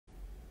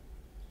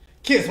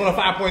Kiss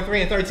 105.3 and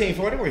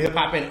 1340, where hip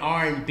hop and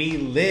R&B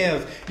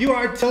lives. You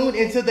are tuned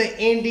into the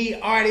Indie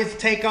Artist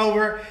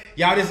Takeover.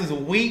 Y'all, this is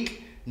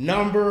week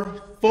number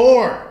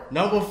 4.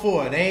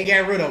 They ain't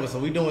got rid of us, so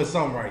we doing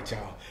something right,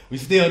 y'all. We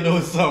still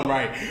doing something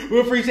right. We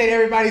appreciate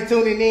everybody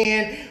tuning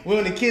in. We're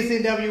on the Kiss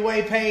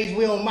NWA page.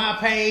 We're on my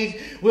page.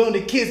 We're on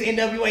the Kiss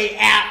NWA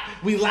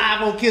app. We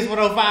live on Kiss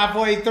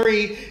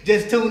 105.3.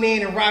 Just tune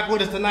in and rock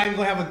with us tonight. We're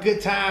going to have a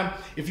good time.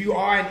 If you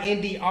are an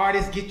indie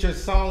artist, get your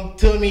song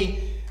to me.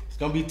 It's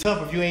going to be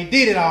tough if you ain't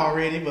did it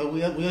already, but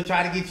we'll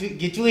try to get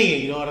you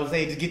in. You know what I'm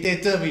saying? Just get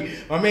that to me.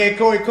 My man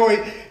Corey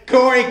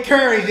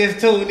Curry just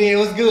tuned in.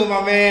 What's good,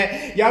 my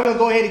man? Y'all going to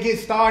go ahead and get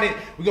started.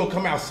 We're going to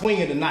come out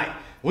swinging tonight.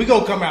 We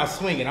gonna come out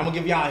swinging. I'm gonna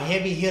give y'all a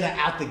heavy hitter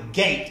out the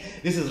gate.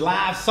 This is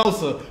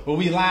Livesosa, where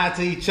we lie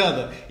to each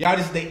other. Y'all,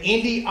 this is the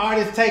Indie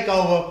Artist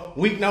Takeover,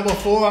 week number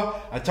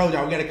 4. I told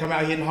y'all we gotta come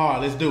out hitting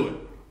hard. Let's do it.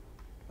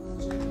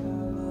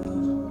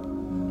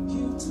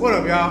 What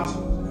up, y'all?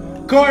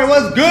 Corey,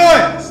 what's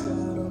good?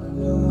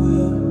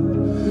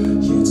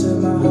 You took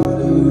my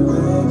heart and you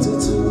reacted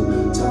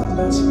to. Talk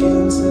about you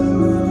getting to the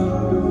money.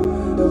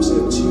 Don't say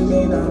what you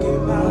mean, I'll get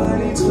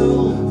money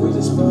too. We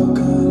just broke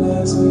up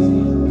last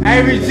week.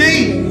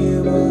 AveryGee!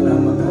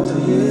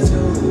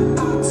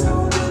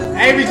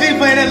 AveryGee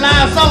playing that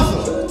Livesosa.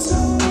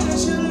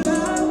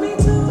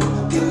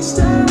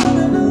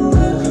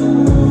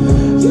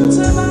 You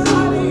took my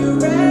heart and you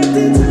wrapped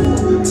it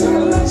too. Talk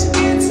about you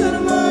get to the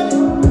money.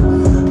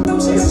 Don't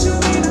say what you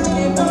mean, I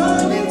get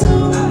money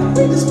too.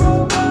 We just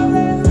broke up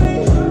last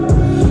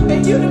week.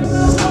 And you don't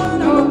know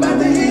what I'm about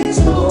to hit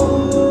school.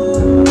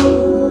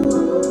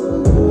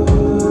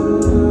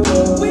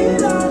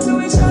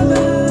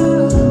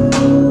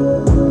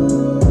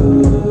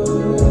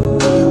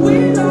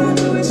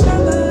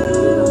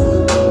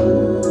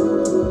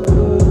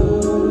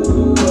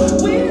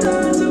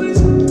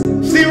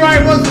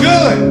 What's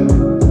good?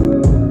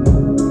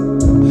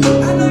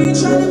 I know you're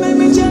trying to make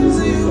me jealous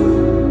of you.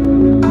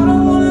 I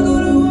don't wanna go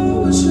to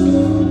war with you.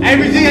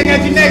 AveryGee, I got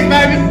you next,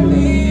 baby.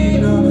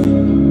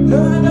 No,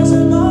 I know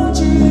some more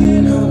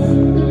cheating on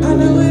me. I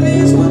know it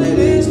is what it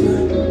is,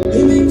 but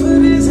he may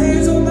put his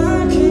hands on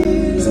my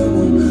kids. I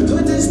won't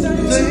put this thing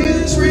to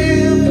his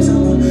ribs.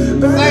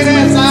 Say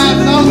that,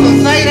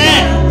 Livesosa, say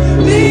that.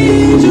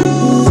 Need you.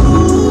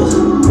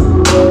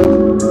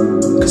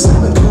 Cause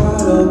I've been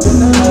caught up in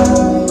the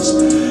lies.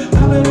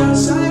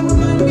 Outside with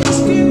my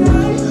skin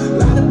right.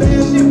 Lot of bad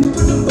shit,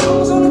 put the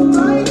balls on the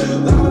flight.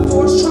 Lot of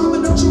force trauma,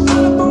 don't you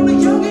run up on the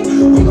youngin'.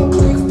 We gon'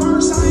 click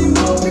first, I ain't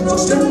know we gon'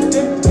 start.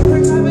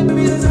 Different type of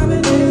music I've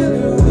been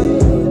dealing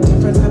with.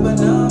 Different type of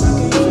love, I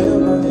can't feel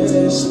my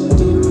vision.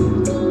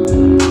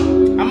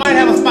 I might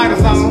have a spider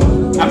song.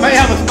 I may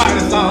have a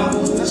spider song.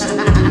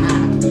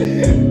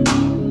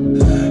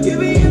 You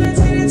be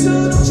entertaining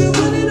too, don't you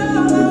put it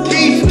all.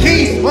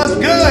 Keith, what's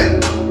good?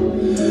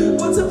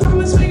 What's a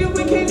promise, nigga?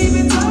 We can't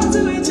even talk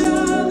to each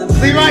other.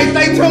 See right,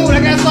 stay tuned.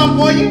 I got something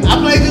for you. I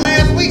played you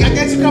last week. I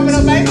got you coming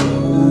up, baby. I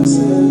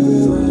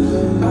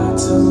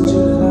told you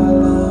that I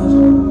love you.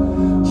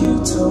 You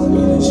told me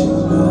that you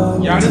love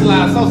me. Y'all, this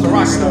Livesosa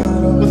rocking up.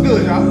 What's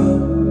good, y'all?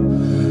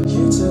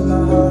 You took my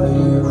heart and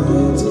you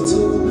raised it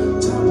too.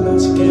 Talk about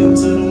you getting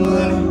to the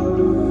money.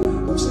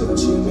 Don't say what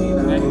you mean,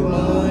 I get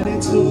money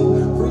too.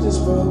 We just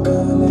broke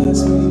up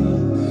last week.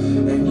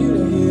 And you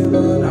didn't hear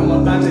what I'm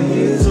about to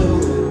hear too.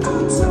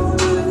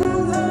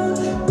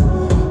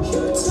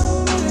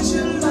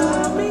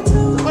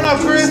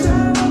 Chris.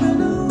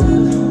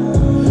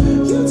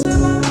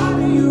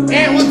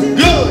 And what's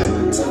good?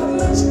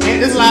 And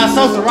this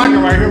Livesosa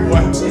rocking right here,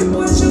 boy.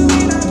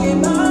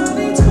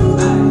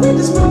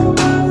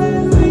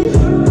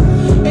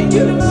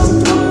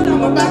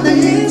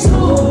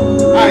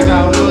 Alright,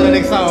 y'all, we'll do the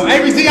next song.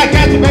 AveryGee, I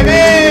got you, baby!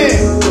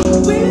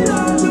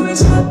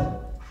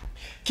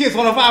 Kiss 105.3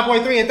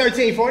 and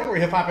 1340, where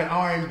hip hop and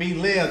R&B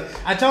lives.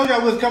 I told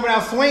y'all we was coming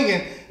out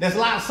swinging. That's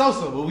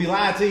Livesosa, but we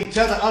lied to each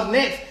other. Up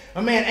next, my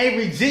man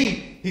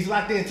AveryGee, he's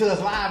locked into us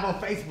live on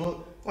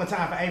Facebook. One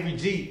time for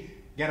AveryGee.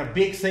 Got a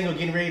big single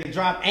getting ready to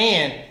drop,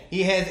 and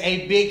he has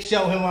a big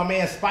show. Him and my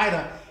man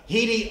Spider,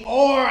 Hitty,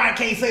 or I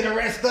can't say the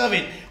rest of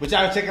it. But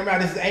y'all check him out.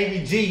 This is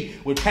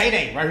AveryGee with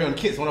PayDay right here on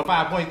Kiss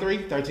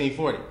 105.3,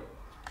 1340.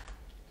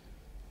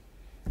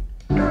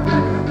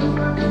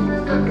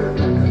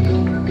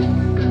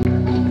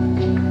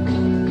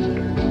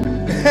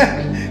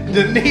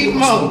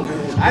 Denemo,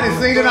 I done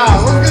seen it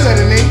all. What's good,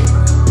 Denemo?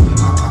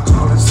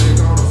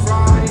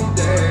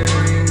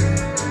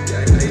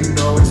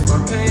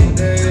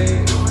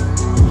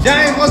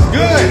 James, what's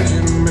good?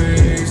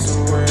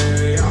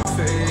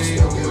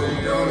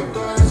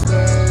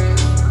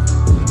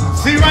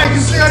 See right, you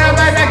still there,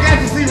 baby? I got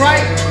you, see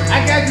right? I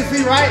got you,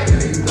 see right? I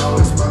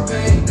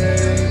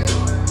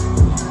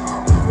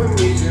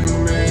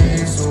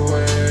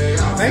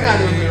think I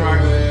do see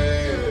right.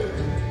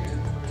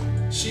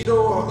 She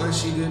don't walk like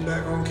she did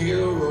back on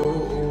Kilo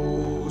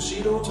Road.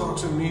 She don't talk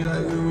to me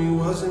like when we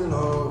was in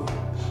love.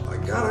 I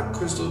got a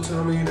crystal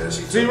tell me that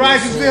she. See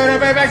right, you still there,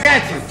 baby? I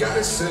got you. I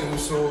gotta say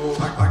so.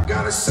 I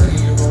gotta say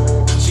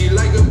home. She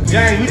like a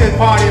James, we just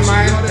partying,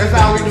 man. That's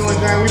all we doing,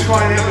 James. We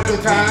partying, having a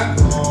good time.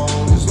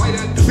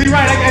 See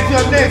right, I got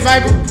you up next,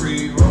 baby.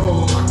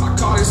 I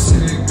call it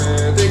sick,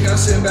 man. Think I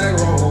sit back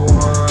roll.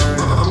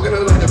 I'm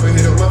gonna line up and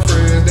hit up my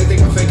friends. They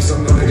think I'm fake, so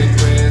I'm not any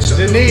friends.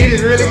 The need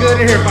is really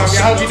good in here, folks.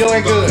 I hope you're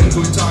doing good.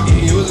 Who talking?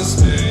 He was a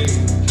snake.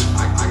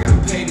 I got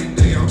paid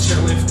today. I'm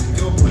chilling from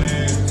good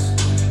plans.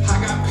 I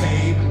got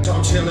paid.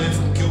 I'm chilling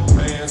from good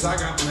plans. I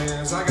got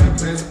plans. I got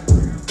plans.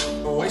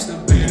 Don't waste a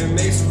band and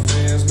make some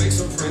fans. Make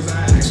some friends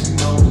I actually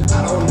know.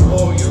 I don't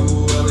know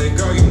you. Well, that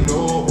girl, you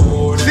know.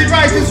 See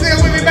right, you still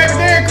with me, baby.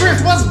 Darren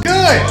Chris, what's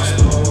good?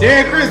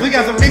 Darren Chris, we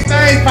got some big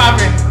things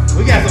popping.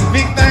 We got some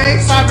big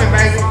things popping,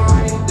 baby.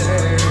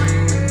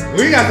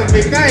 We got some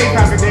big things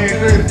popping, Darren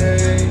Chris.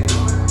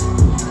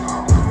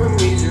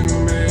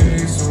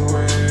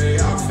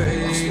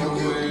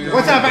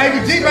 What's up,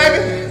 AveryGee, baby?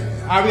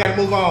 Alright, we gotta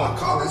move on.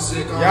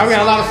 Yeah, we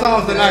got a lot of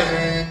songs tonight.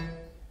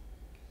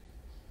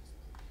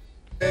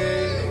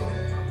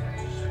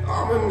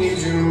 I'ma need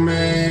you to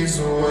make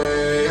some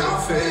way. I'll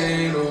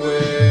fade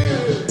away.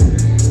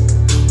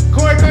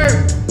 Corey Kirk,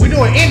 we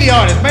doing indie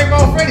artists. Make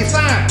Roll Freddy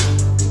sign.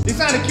 He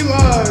signed a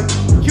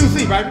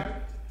QC, baby.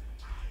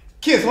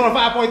 Kiss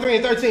 105.3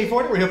 and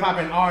 1340. We're hip hop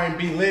and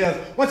R&B lives.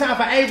 One time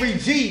for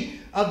AveryGee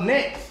up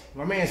next.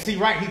 My man C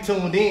Right, he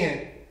tuned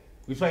in.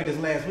 We played this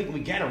last week and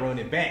we gotta run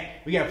it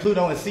back. We got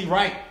Pluto and C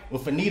Right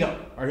with Fineto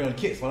right here on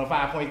Kiss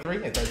 105.3 and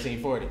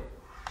 1340.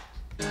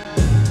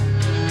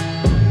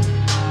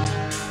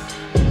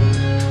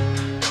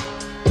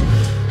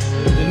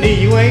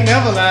 Janine, you ain't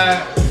never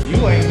lied.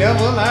 You ain't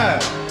never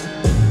lied.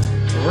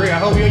 For real, I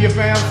hope you and your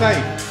fam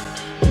safe.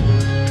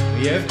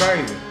 Yeah, it's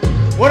crazy.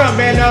 What up,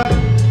 man?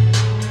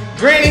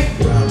 Granny?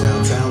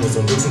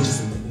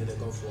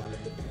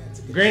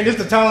 Granny, this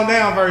is the toned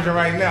down version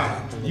right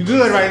now. You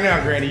good right now,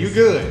 Granny. You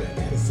good.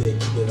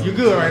 You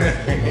good right now.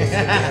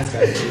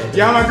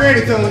 Y'all, my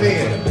Granny tuned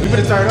in. We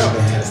better turn up.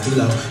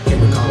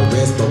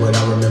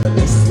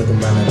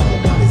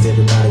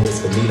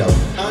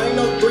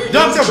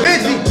 Dump your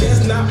bitchy.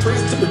 Just not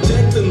pressed to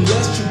protect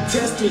unless you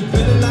test me.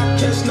 Better not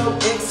catch no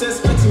excess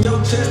flexing your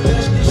chest. That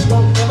shit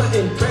won't ever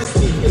impress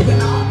me. If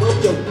it out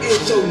of your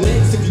edge, your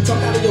legs. If you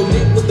talk out of your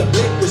neck with the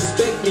black,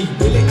 respect me.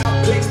 Really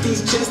outflex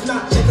these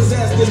chestnut checkers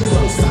ass niggas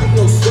on sight.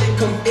 No sweat,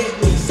 come at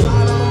me.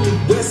 Slide on me,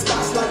 west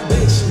spots like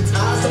bed sheets.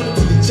 Eyes on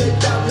to be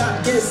checked out,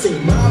 not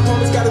guessing. My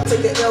opponents gotta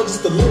take the L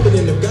just a little bit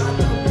in the God.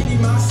 Don't pity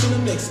my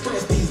cinema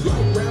express. These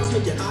light rounds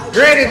make your eyes.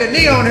 Granny, the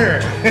knee on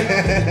her.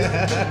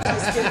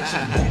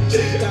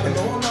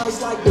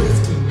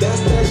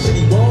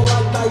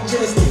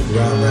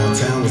 Round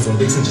town with some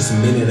Vixen just a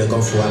minute ago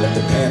before I left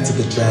the pad, took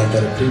a drag,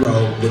 got a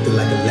pre-roll, whipped it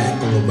like a lack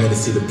on the way to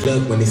see the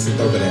plug when they sent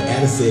over the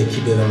ad and said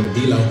keep it on the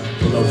D-low.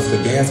 Pull over for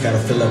gas, gotta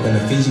fill up in the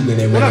Fiji when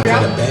they ran out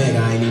of the bag,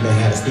 I ain't even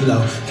had a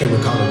stilo. Can't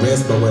recall the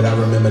rest, but what I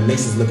remember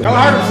next is looking. Don't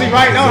hurt him, see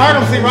right, don't hurt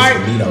him, see right.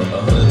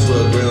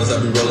 112 grams, I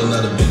be rolling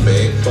out a big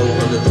bag.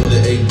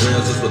 428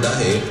 grams, that's what I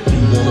had.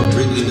 You want a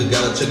brick, nigga,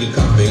 gotta check your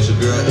confidence.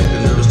 Your girl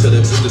acting nervous, tell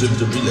that bitch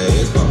to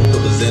relax. Pop a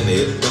couple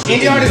Xanax.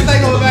 Indie Artist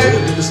Takeover, baby.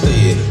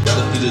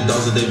 Gotta feed the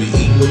dogs that they be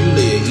eating where you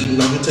lay. Eating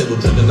off your table,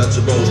 drinking out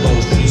your bowls.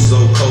 Whole street so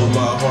cold,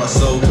 my heart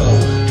so cold.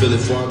 Feel it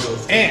before I go.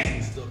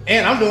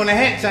 And I'm doing a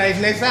hat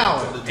change next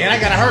hour. And I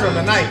gotta hurt him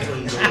tonight.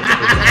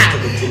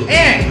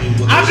 And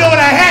I'm doing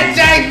a hat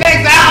change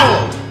next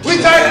hour.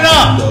 We turn it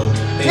up.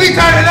 We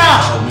turn it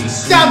up.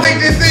 Y'all think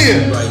this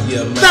is?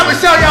 Stop and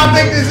show y'all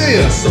think this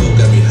is. So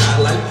got me hot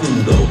like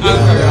Fado.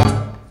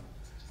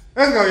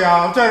 Let's go,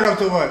 y'all. I'm turning up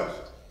too much.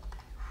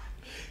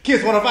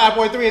 Kiss 105.3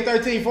 and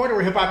 1340.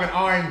 We're hip hop and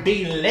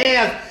R&B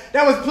live.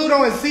 That was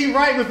Pluto and C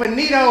Right with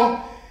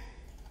Fineto.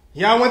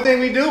 Y'all, one thing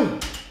we do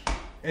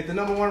at the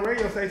 #1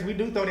 radio station, we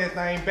do throw that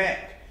thing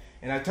back.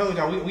 And I told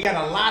y'all, we got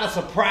a lot of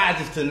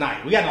surprises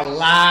tonight. We got a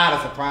lot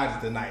of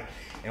surprises tonight.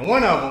 And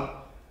one of them,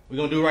 we're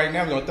going to do right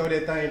now, we're going to throw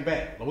that thing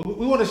back. But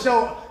we want to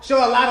show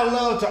a lot of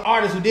love to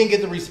artists who didn't get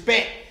the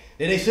respect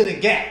that they should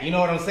have got. You know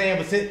what I'm saying?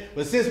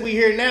 But since we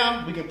here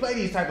now, we can play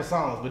these type of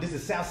songs. But this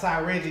is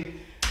Southside Reggie.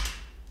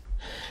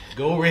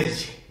 Go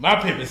Reggie. My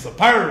Pimpin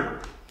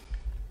Superb.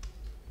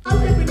 I'm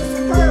Pimpin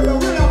Superb, but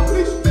we're not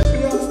police, you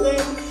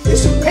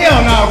understand?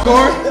 Hell no,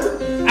 Corey.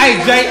 Hey,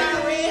 Jake.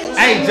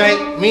 Hey, Jake.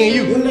 Me and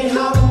you.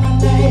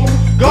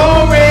 Go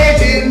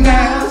Reggie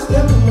now.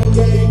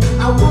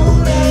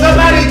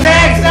 Somebody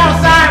tag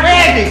Southside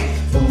Reggie.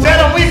 Tell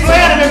them we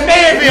playing him in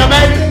Fayetteville,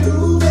 baby.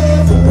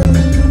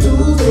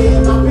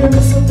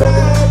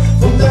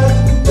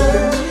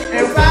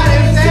 And Friday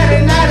and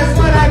Saturday night is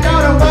when I go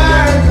to work.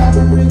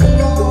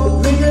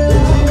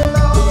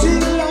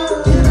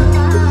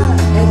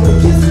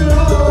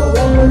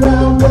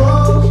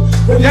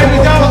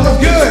 Jamie Jones looks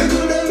good.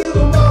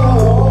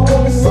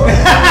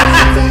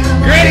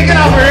 Granny, get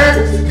over here.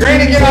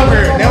 Granny, get over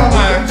here. Never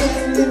mind.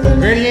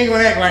 Granny ain't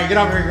gonna act right. Get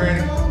over here,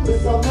 Granny.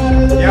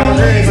 Y'all,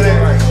 Granny ain't gonna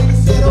act right.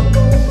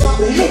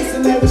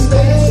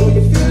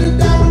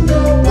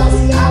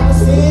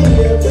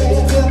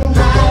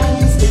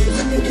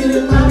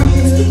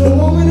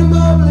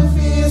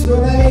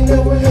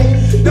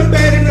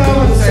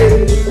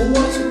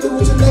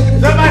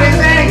 Somebody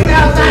say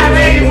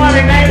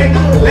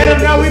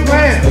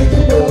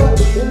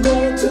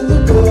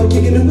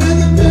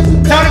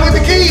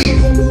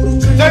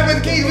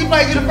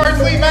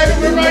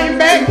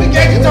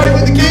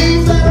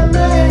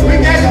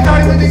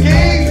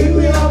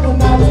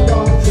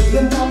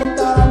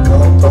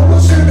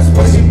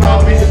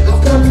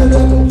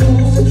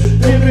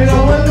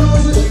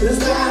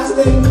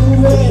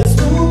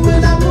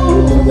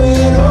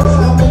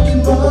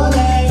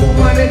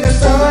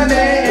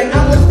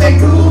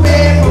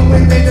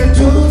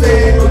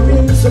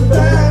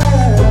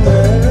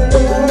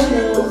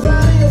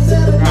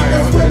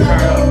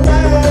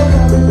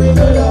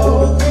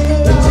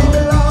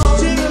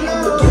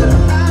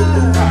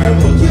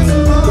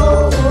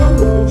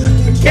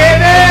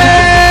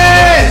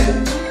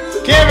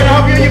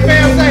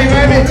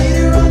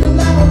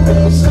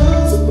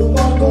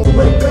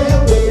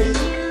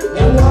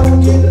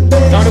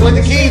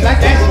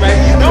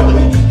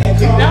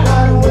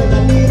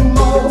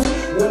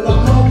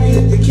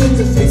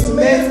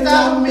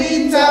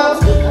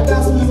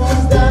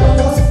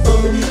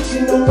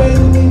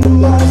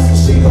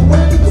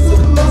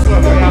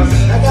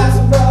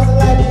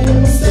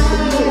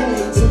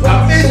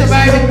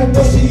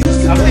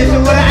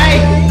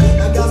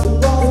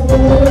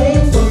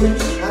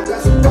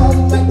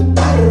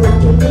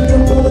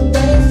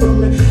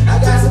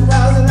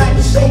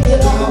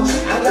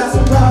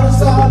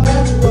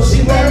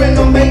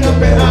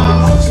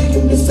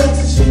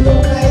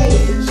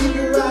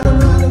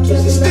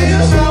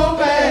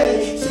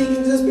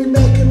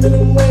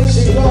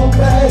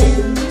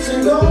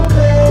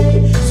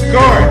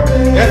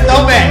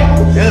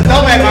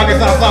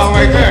song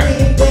right there.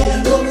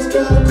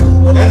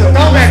 That's a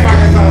throwback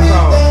Arkansas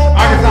song.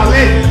 Arkansas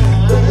legend.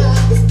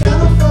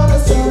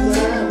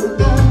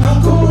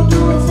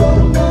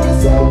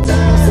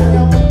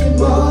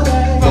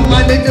 From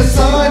Monday to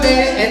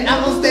Sunday, and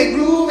I'm gonna stay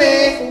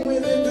groovy.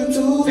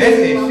 That's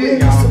it,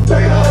 shit, y'all.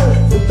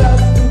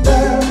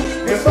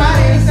 And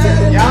Friday and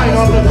Saturday, y'all ain't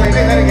gonna look like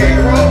that. That get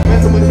crunk,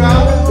 messing with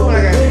y'all. What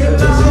I got?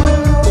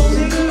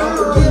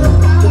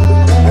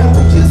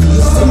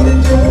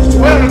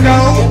 Where to go?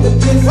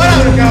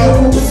 Where to go?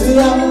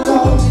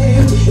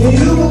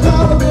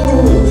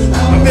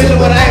 I'm feeling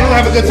what I ain't gonna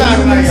have a good time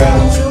tonight, y'all.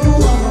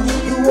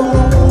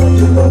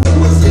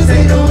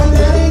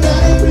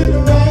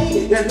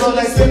 That's more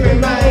like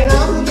sipping mine.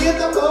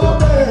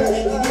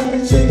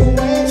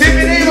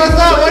 Tiffany, what's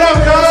up? What up,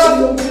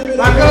 girl?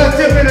 My girl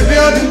Tiff in the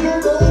building.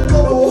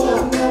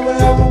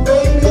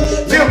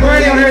 Jill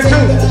Brady on here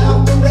too.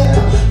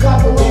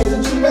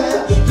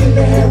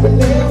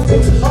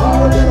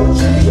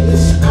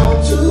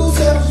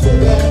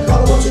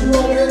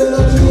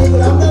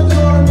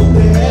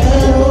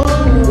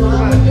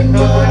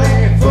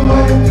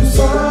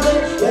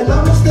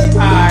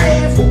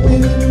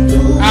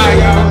 Alright,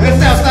 y'all. That's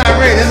Southside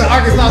Red. That's an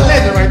Arkansas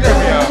legend right there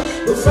for y'all.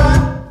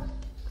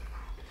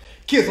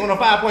 Kiss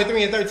 105.3 and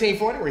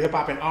 1340. We're hip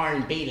hop and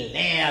R&B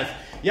lives.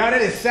 Y'all,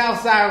 that is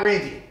Southside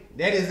Reggie.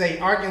 That is a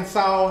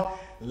Arkansas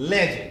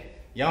legend.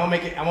 Y'all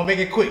make it. I'm gonna make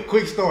it quick.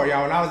 Quick story,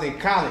 y'all. When I was in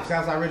college,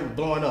 Southside Reggie was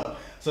blowing up.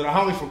 So the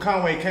homies from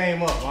Conway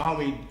came up. My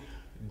homie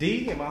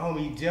D and my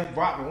homie Jeff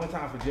Brockman. One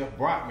time for Jeff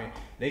Brockman,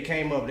 they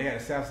came up. They had a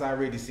Southside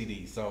Reggie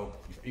CD. So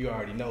you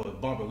already know it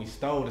bumping. We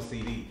stole the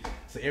CD.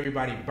 So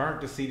everybody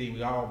burnt the CD.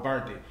 We all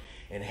burnt it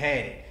and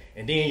had it.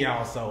 And then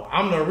y'all, so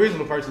I'm the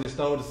original person that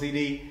stole the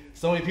CD.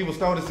 So many people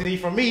stole the CD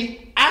from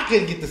me, I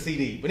couldn't get the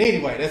CD. But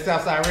anyway, that's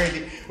Southside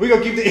Reggie. We're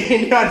going to keep the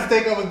Indie Artist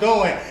Takeover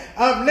going.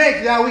 Up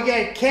next, y'all, we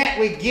got Cat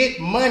with Get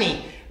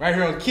Money right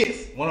here on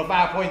Kiss 105.3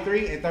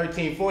 and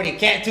 1340.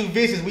 Cat Too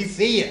Vicious, we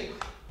see ya.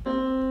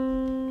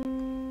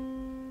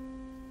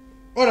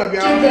 What up,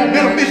 y'all?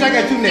 Little Fish, I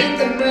got two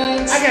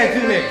niggas. I got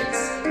two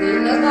niggas.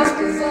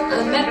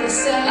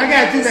 I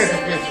got two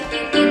niggas, bitch.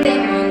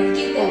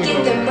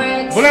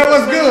 Blaire,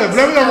 what's good?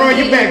 Blaire, we gonna run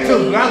you back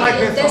too. I like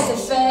that song.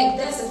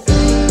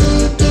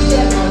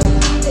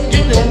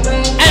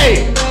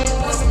 Hey!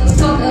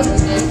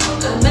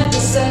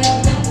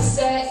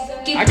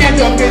 I got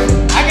you up there.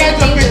 I got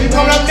you up there. You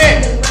coming up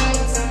there?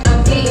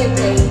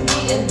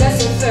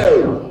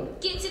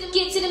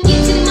 Get to the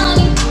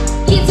money.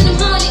 Get to the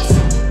hundreds.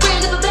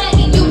 Brand up a bag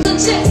and you can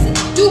chase it.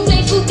 You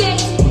play 2K.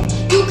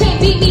 You can't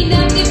beat me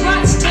now. They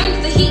watch. Turn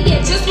the heat,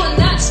 yeah, just one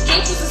notch.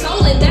 Can't use a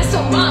soul and that's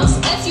so moms.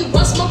 If you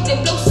want smoke,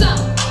 then blow some.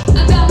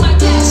 About my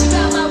cash,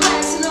 about my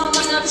racks, and all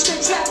my numbers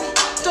straight trapping.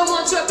 Don't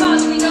want your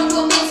apology, don't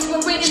go miss.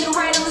 We're ready to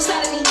ride on the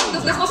side of me.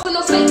 Look for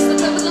no fakes, look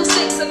for them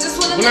six. I just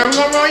wanna. Blaire, we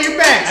gonna run you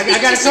back. I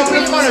got a couple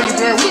in front of you,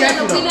 Blaire. We got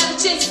you though. We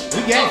got you.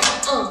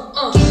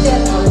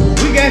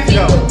 We got you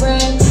though.